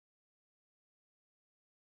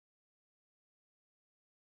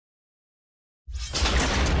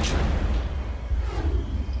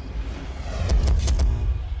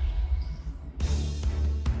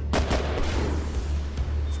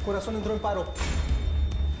corazón entró en paro.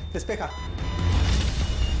 Despeja.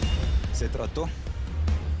 Se trató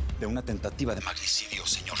de una tentativa de magnicidio,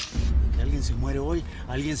 señor. Si alguien se muere hoy,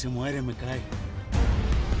 alguien se muere, me cae.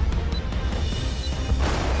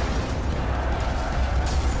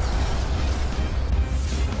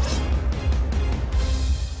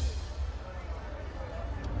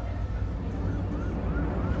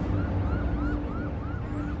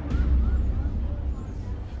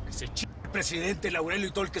 Que se ch... presidente, el Aurelio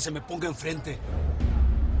y todo el que se me ponga enfrente.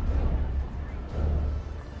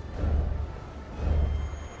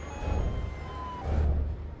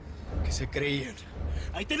 Se creían.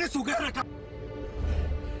 Ahí tenés su guerra, c...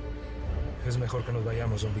 Es mejor que nos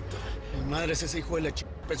vayamos, don Víctor. Mi madre es ese hijo de la ch...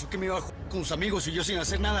 Pensó que me iba a jugar con sus amigos y yo sin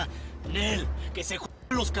hacer nada. Nel, que se jueguen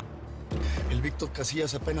los c... El Víctor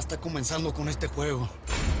Casillas apenas está comenzando con este juego.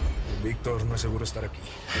 Víctor, no es seguro estar aquí.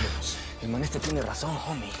 Vámonos. El man este tiene razón,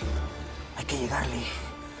 homie. Hay que llegarle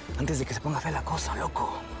antes de que se ponga fea la cosa,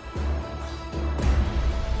 loco.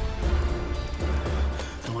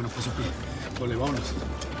 Está bueno, pues, Sopi. Vale, vámonos.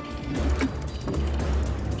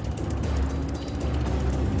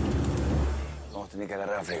 Vamos a tener que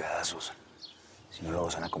agarrar a fregadazos. Si no, luego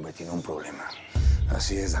se van a convertir en un problema.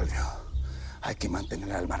 Así es, Alvio. Hay que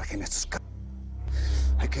mantener al margen a estos c...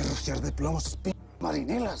 Hay que rociar de plomo a sus p...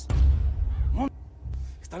 marinelas.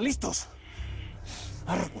 ¿Están listos?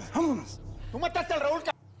 Arre, pues, vámonos. ¡Tú mataste al Raúl,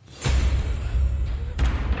 c...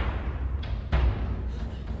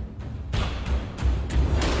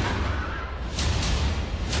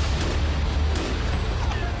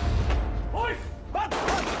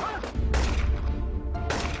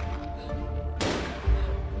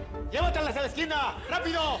 ¡Llévatelas a la esquina!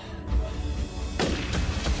 ¡Rápido!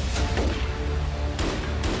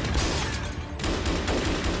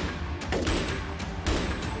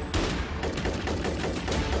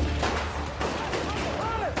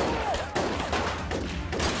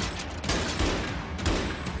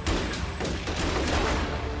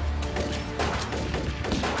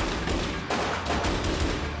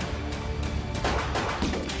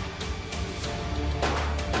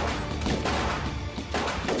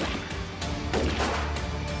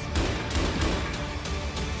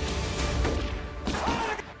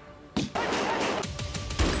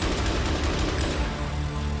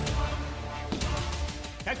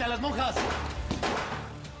 ¡Cállate a las monjas! ¿Qué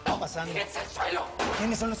está pasando? ¡Tírense al suelo!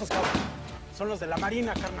 ¿Quiénes son esos cabros? Son los de la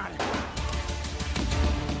Marina, carnal.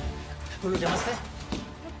 ¿Tú los llamaste?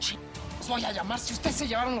 No chingos voy a llamar si ustedes se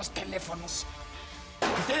llevaron los teléfonos.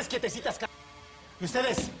 Ustedes quietecitas, c... Y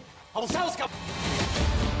ustedes, abusados, c...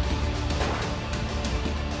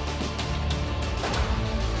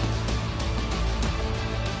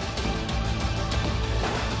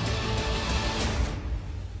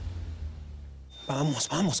 Vamos,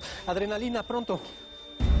 vamos. Adrenalina, pronto.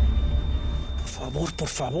 Por favor, por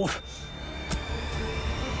favor.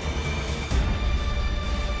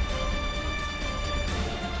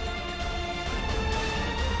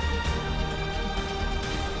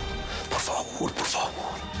 Por favor, por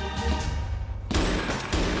favor.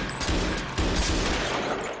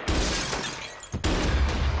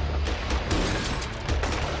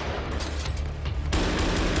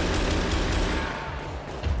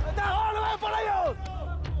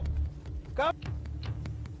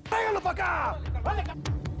 ¡Tráiganlo para acá! ¡Vale, c...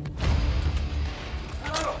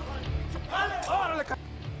 ¡Órale, c...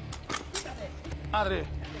 ¡Madre!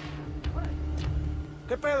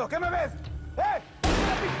 ¿Qué pedo? ¿Qué me ves?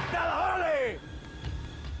 ¡Nada! ¡Órale!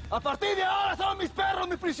 A partir de ahora son mis perros,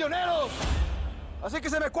 mis prisioneros. Así que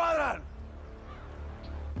se me cuadran.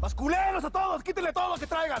 ¡Basculeros a todos! ¡Quítenle todo lo que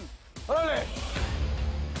traigan! ¡Órale!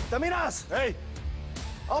 ¿Terminas? ¡Ey!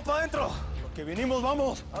 ¡Vamos para adentro! A lo que vinimos,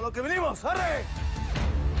 vamos. A lo que vinimos. ¡Arre!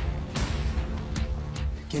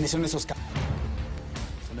 ¿Quiénes son esos c...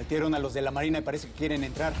 Se metieron a los de la Marina y parece que quieren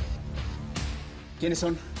entrar. ¿Quiénes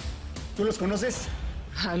son? ¿Tú los conoces?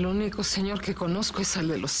 Al único señor que conozco es al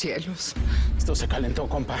de los cielos. Esto se calentó,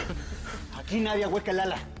 compa. Aquí nadie ahueca el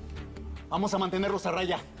ala. Vamos a mantenerlos a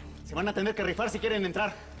raya. Se van a tener que rifar si quieren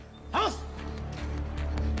entrar. ¡Vamos!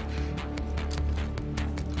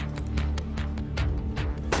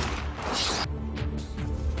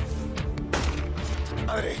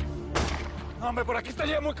 ¡Madre! No, hombre, por aquí está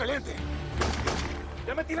ya muy caliente.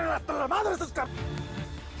 Ya me tiran hasta la madre estos c...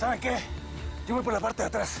 ¿Saben qué? Yo voy por la parte de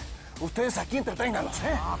atrás. Ustedes aquí entreténganlos,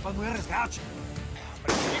 ¿eh? Ah, pues muy arriesgado, ch...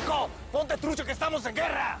 ¡Hijo! ¡Ponte trucho que estamos en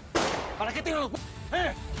guerra! ¿Para qué tiran los...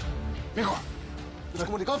 Mijo, nos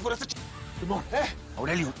comunicamos por este ch... Simón,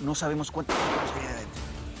 Aurelio, no sabemos cuántos hay adentro.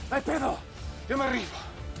 ¡No hay pedo! Yo me rifo.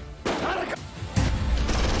 ¡Arre,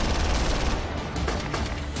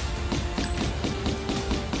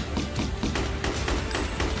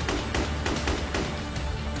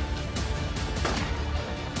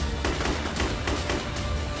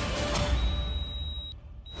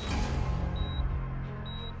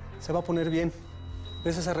 Se va a poner bien.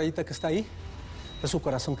 ¿Ves esa rayita que está ahí? Es su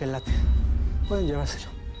corazón que late. Pueden llevárselo.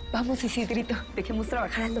 Vamos, Isidrito. Dejemos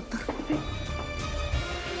trabajar al doctor.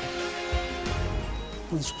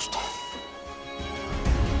 Un susto.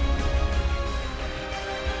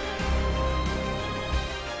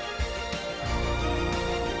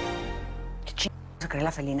 ¿Qué chingados se cree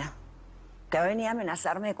la felina? Que va a venir a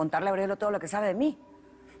amenazarme de contarle a Aurelio todo lo que sabe de mí.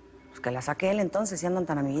 Pues que la saque él entonces, si andan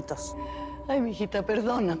tan amiguitos. Ay, mijita,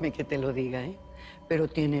 perdóname que te lo diga, ¿eh? Pero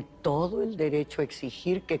tiene todo el derecho a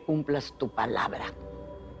exigir que cumplas tu palabra.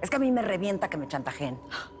 Es que a mí me revienta que me chantajeen.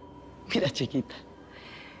 Mira, chiquita,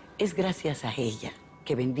 es gracias a ella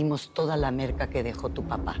que vendimos toda la merca que dejó tu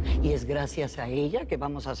papá. Y es gracias a ella que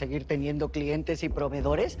vamos a seguir teniendo clientes y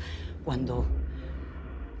proveedores cuando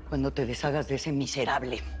te deshagas de ese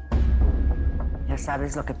miserable. Ya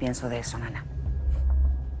sabes lo que pienso de eso, nana.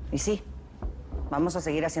 Y sí, vamos a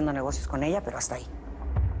seguir haciendo negocios con ella, pero hasta ahí.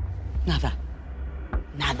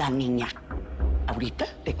 Nada, niña. Ahorita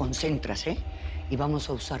te concentras, ¿eh? Y vamos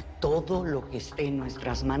a usar todo lo que esté en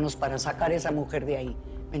nuestras manos para sacar a esa mujer de ahí.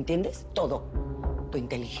 ¿Me entiendes? Todo. Tu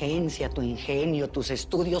inteligencia, tu ingenio, tus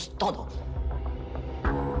estudios, todo.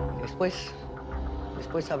 Después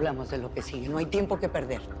hablamos de lo que sigue. No hay tiempo que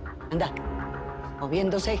perder. Anda,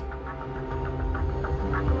 moviéndose.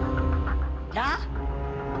 ¿Ya?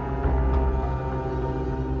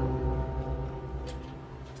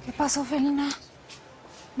 ¿Qué pasó, Felina?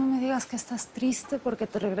 No me digas que estás triste porque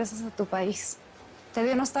te regresas a tu país. ¿Te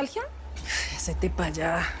dio nostalgia? Hacete para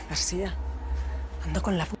allá, García. Ando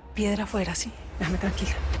con la piedra afuera, sí. Déjame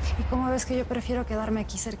tranquila. ¿Y cómo ves que yo prefiero quedarme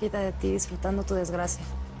aquí cerquita de ti disfrutando tu desgracia?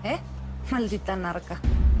 ¿Eh? Maldita narca.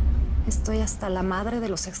 Estoy hasta la madre de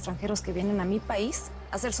los extranjeros que vienen a mi país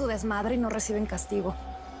a hacer su desmadre y no reciben castigo.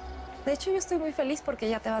 De hecho, yo estoy muy feliz porque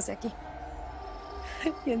ya te vas de aquí.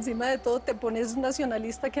 Y encima de todo te pones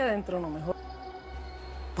nacionalista que adentro no mejor.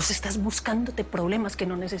 Pues estás buscándote problemas que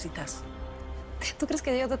no necesitas. ¿Tú crees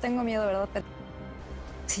que yo te tengo miedo, verdad?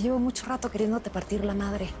 Si llevo mucho rato queriéndote partir la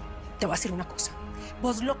madre. Te voy a decir una cosa.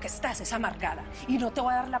 Vos lo que estás es amargada y no te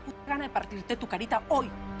voy a dar la puta gana de partirte tu carita hoy.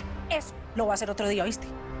 Eso lo voy a hacer otro día, ¿oíste?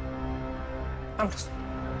 Vámonos.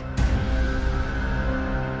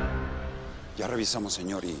 Ya revisamos,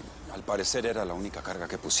 señor, y al parecer era la única carga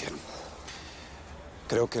que pusieron.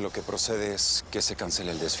 Creo que lo que procede es que se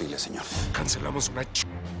cancele el desfile, señor. Cancelamos una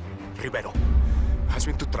Rivero, haz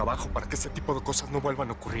bien tu trabajo para que este tipo de cosas no vuelvan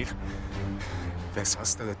a ocurrir.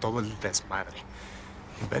 Deshazte de todo el desmadre.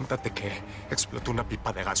 Invéntate que explotó una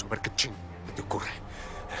pipa de gas, a ver qué te ocurre.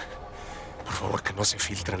 Por favor, que no se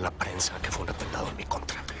filtre en la prensa que fue un atentado en mi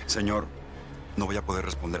contra. Señor, no voy a poder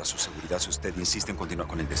responder a su seguridad si usted insiste en continuar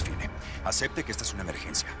con el desfile. Acepte que esta es una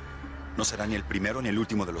emergencia. No será ni el primero ni el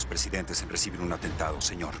último de los presidentes en recibir un atentado,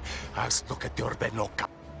 señor. Haz lo que te ordenó,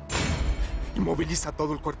 y moviliza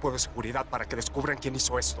todo el cuerpo de seguridad para que descubran quién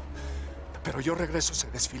hizo esto. Pero yo regreso a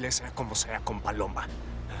ese desfile, sea como sea, con Paloma.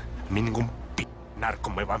 A mí ningún narco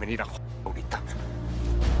me va a venir a joder ahorita.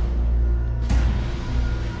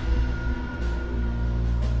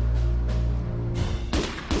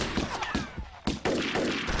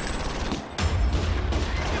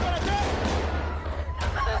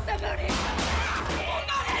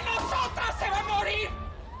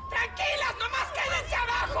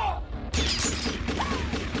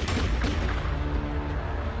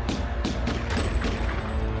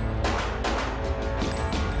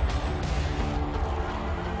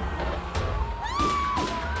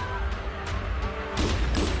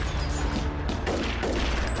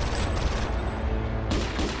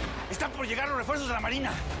 Llegaron refuerzos de la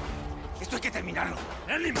Marina. Esto hay que terminarlo.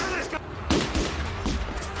 ¡Es mi madre!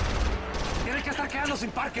 Tienen que estar quedando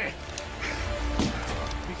sin parque.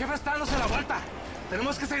 Mi jefe está dándose la vuelta.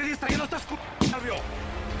 Tenemos que seguir distrayendo a estos nervio.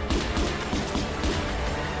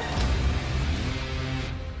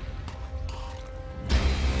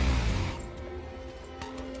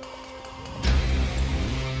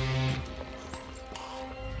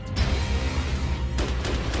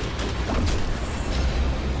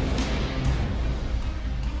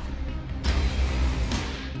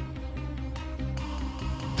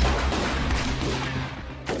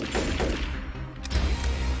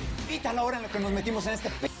 La hora en la que nos metimos en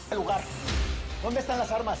este lugar. ¿Dónde están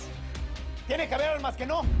las armas? Tiene que haber armas, que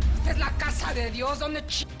no. Esta es la casa de Dios. ¿Dónde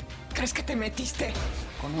crees que te metiste?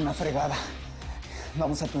 Con una fregada.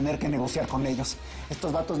 Vamos a tener que negociar con ellos.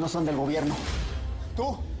 Estos vatos no son del gobierno.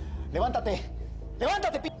 Tú, levántate.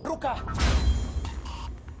 ¡Levántate, ruca!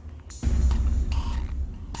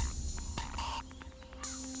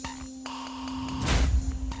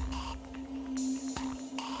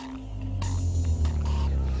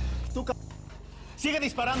 Sí, sigue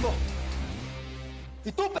disparando.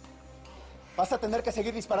 Y tú, vas a tener que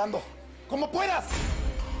seguir disparando. ¡Como puedas!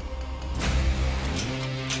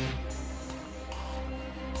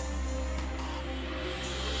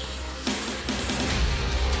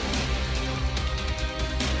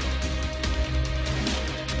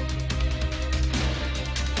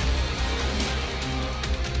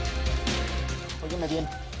 Óyeme bien.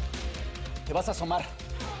 Te vas a asomar.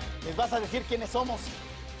 Les vas a decir quiénes somos.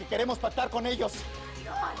 Que queremos pactar con ellos.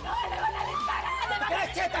 No, le van a disparar.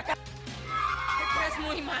 ¡Te crees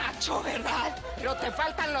muy macho, ¿verdad? Pero te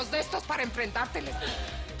faltan los de estos para enfrentárteles.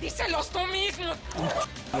 Díselos tú mismo.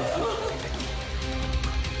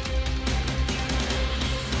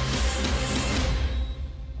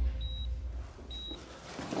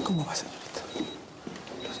 ¿Cómo va, señorita?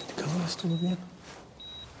 ¿Los indicadores todo bien?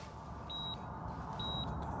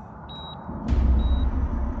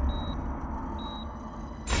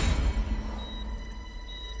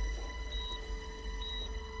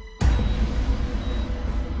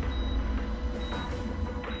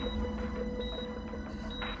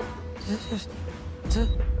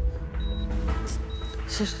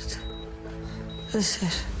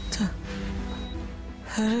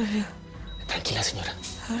 Tranquila, señora.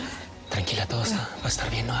 Tranquila, todo va a estar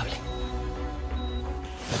bien, no hable.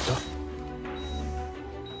 Doctor.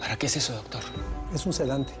 ¿Para qué es eso, doctor? Es un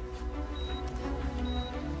sedante.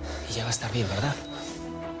 Y ya va a estar bien, ¿verdad?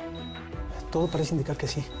 Todo parece indicar que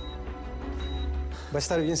sí. Va a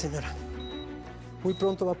estar bien, señora. Muy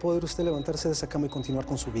pronto va a poder usted levantarse de esa cama y continuar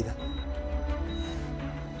con su vida.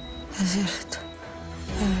 Es cierto.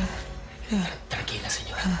 Tranquila,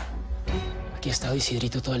 señora. Aquí ha estado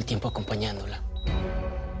Isidrito todo el tiempo acompañándola.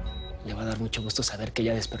 Le va a dar mucho gusto saber que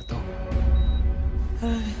ella despertó.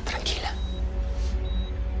 Tranquila.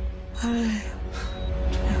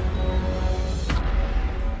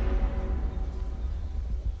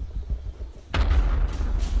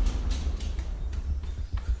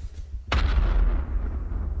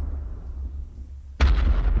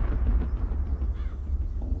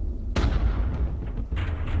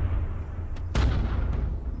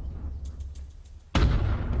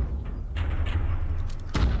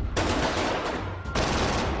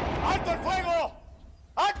 ¡Alto el fuego!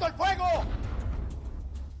 ¡Alto el fuego!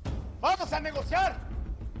 ¡Vamos a negociar!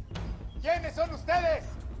 ¿Quiénes son ustedes?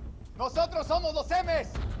 Nosotros somos los M's.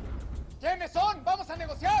 ¿Quiénes son? ¡Vamos a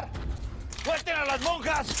negociar! ¡Suelten a las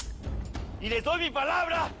monjas! Y les doy mi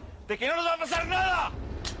palabra de que no nos va a pasar nada.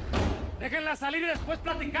 Déjenla salir y después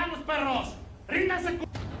platicamos, perros. ¡Ríndanse,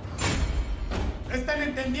 ¿Están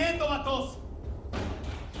entendiendo, vatos?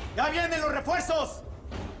 ¡Ya vienen los refuerzos!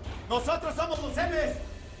 Nosotros somos los M's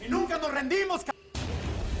y nunca nos rendimos, c******.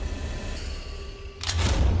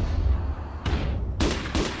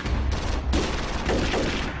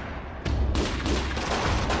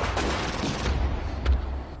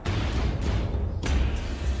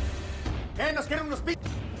 ¿Qué? ¿Nos quieren unos p***?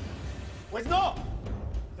 Pues no.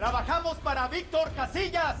 Trabajamos para Víctor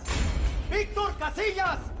Casillas. ¡Víctor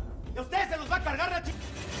Casillas! Y a ustedes se los va a cargar la ch...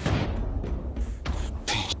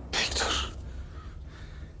 Víctor.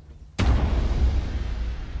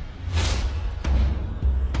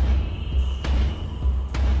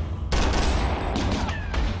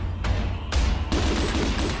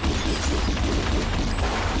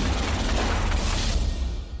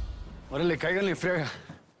 Órale, cáiganle, friega.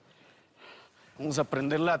 Vamos a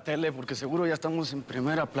prender la tele porque seguro ya estamos en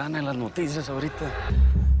primera plana en las noticias ahorita.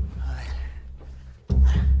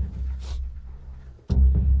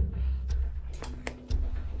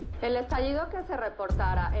 El estallido que se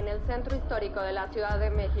reportara en el centro histórico de la Ciudad de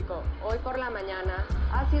México hoy por la mañana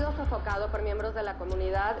ha sido sofocado por miembros de la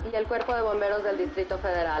comunidad y el Cuerpo de Bomberos del Distrito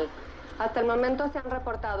Federal. Hasta el momento se han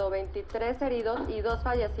reportado 23 heridos y 2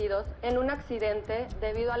 fallecidos en un accidente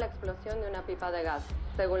debido a la explosión de una pipa de gas,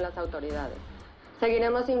 según las autoridades.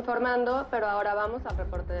 Seguiremos informando, pero ahora vamos al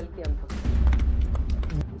reporte del tiempo.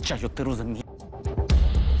 Chayoteros de mierda.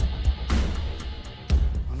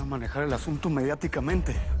 Van a manejar el asunto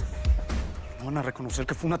mediáticamente. No van a reconocer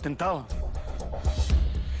que fue un atentado.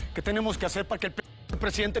 ¿Qué tenemos que hacer para que el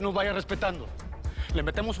presidente nos vaya respetando? Le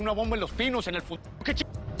metemos una bomba en los pinos, en el futuro. ¿Qué ch...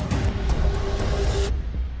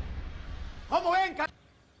 ¿Cómo ven, c...?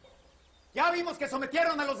 Ya vimos que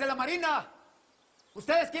sometieron a los de la Marina.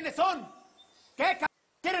 ¿Ustedes quiénes son? ¿Qué c...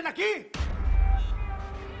 quieren aquí?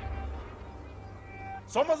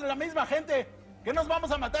 Somos de la misma gente. ¿Qué nos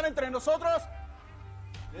vamos a matar entre nosotros?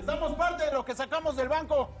 Les damos parte de lo que sacamos del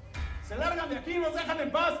banco. Se largan de aquí y nos dejan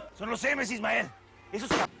en paz. Son los M's, Ismael. Esos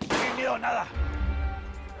c... no tienen miedo a nada.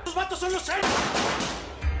 ¡Esos vatos son los M's!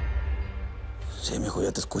 Sí, mijo,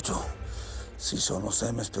 ya te escucho. Sí son los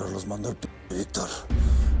M's, pero los mandó el Víctor.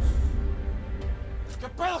 ¿Qué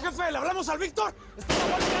pedo, jefe? ¿Le hablamos al Víctor? ¿Está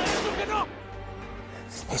eso que no?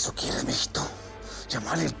 ¿Eso quieres, mijito?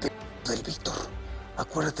 Llamarle el del Víctor.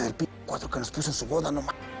 Acuérdate del 4 que nos puso en su boda, no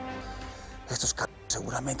más. Estos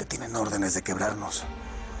seguramente tienen órdenes de quebrarnos.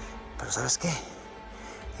 Pero ¿sabes qué?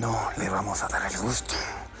 No le vamos a dar el gusto.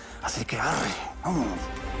 Así que arre, vámonos.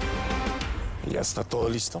 ¿Ya está todo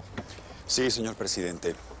listo? Sí, señor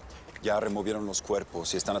presidente. Ya removieron los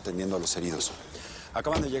cuerpos y están atendiendo a los heridos.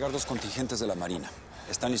 Acaban de llegar 2 contingentes de la Marina.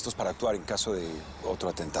 Están listos para actuar en caso de otro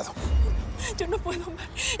atentado. Yo no puedo más.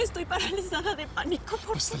 Estoy paralizada de pánico.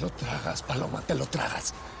 Pues te lo tragas, Paloma, te lo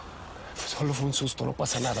tragas. Solo fue un susto, no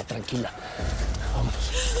pasa nada, tranquila.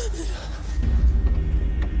 Vámonos.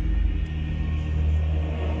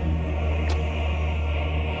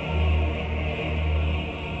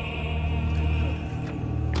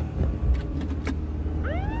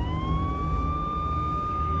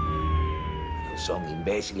 ¿Son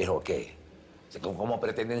imbéciles o qué? ¿Cómo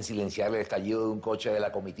pretenden silenciar el estallido de un coche de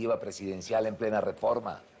la comitiva presidencial en plena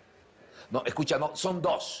reforma? No, escucha, no, son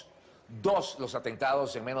 2. 2 los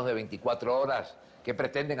atentados en menos de 24 horas que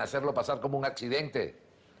pretenden hacerlo pasar como un accidente.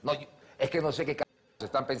 No, es que no sé qué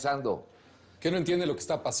están pensando. ¿Qué no entiende lo que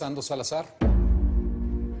está pasando, Salazar?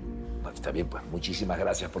 No, está bien, pues muchísimas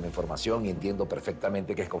gracias por la información y entiendo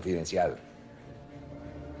perfectamente que es confidencial.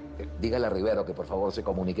 Dígale a Rivero que por favor se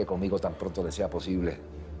comunique conmigo tan pronto le sea posible.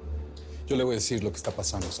 Yo le voy a decir lo que está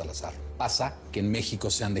pasando, Salazar. Pasa que en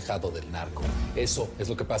México se han dejado del narco. Eso es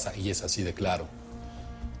lo que pasa y es así de claro.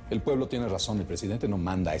 El pueblo tiene razón, el presidente no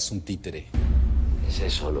manda, es un títere. Es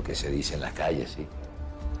eso lo que se dice en las calles, sí.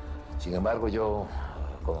 Sin embargo, yo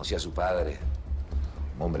conocí a su padre,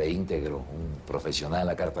 un hombre íntegro, un profesional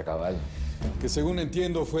a carta cabal. Que según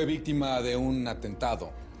entiendo fue víctima de un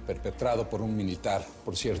atentado perpetrado por un militar,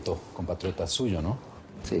 por cierto, compatriota suyo, ¿no?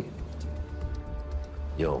 Sí.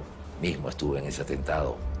 Yo mismo estuve en ese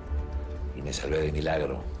atentado y me salvé de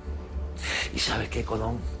milagro. ¿Y sabes qué,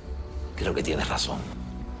 Colón? Creo que tienes razón.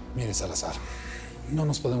 Mire, Salazar, no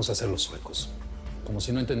nos podemos hacer los suecos. Como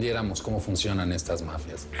si no entendiéramos cómo funcionan estas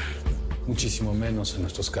mafias. Muchísimo menos en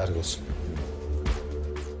nuestros cargos.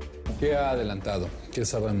 ¿Qué ha adelantado? ¿Qué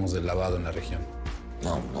sabemos del lavado en la región?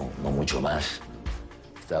 No mucho más.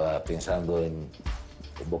 Estaba pensando en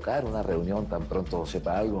convocar una reunión tan pronto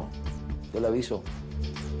sepa algo. Yo le aviso.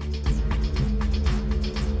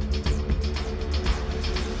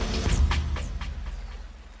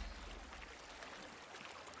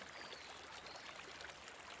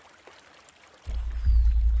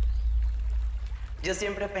 Yo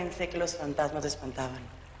siempre pensé que los fantasmas te espantaban.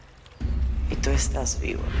 Y tú estás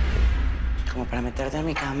vivo. Como para meterte en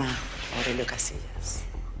mi cama, Aurelio Casillas.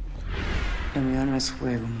 Lo mío no es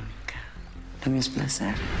juego, Mónica. Lo mío es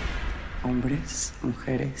placer. Hombres,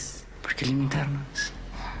 mujeres. ¿Por qué limitarnos?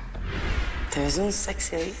 ¿Te ves un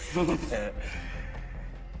sexy ahí?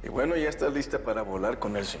 Y bueno, ¿ya estás lista para volar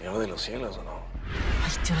con el Señor de los Cielos o no?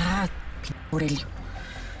 Ay, ya, Aurelio.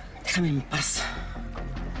 Déjame en paz.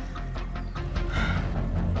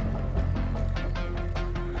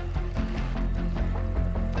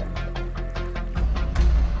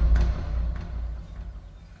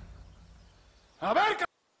 A ver,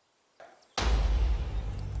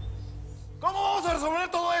 ¿cómo vamos a resolver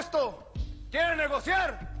todo esto? ¿Quieren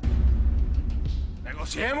negociar?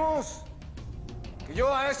 Negociemos. Que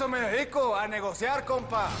yo a eso me dedico, a negociar,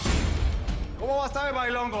 compa. ¿Cómo va a estar el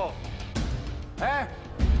bailongo? ¿Eh?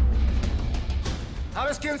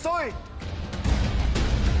 ¿Sabes quién soy?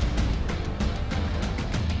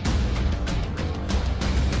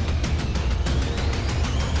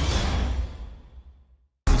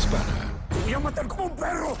 Hispana. Te voy a matar como un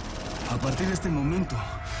perro. A partir de este momento,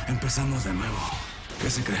 empezamos de nuevo. ¿Qué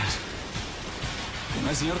se creen? ¿Que no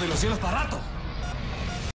hay Señor de los Cielos para rato?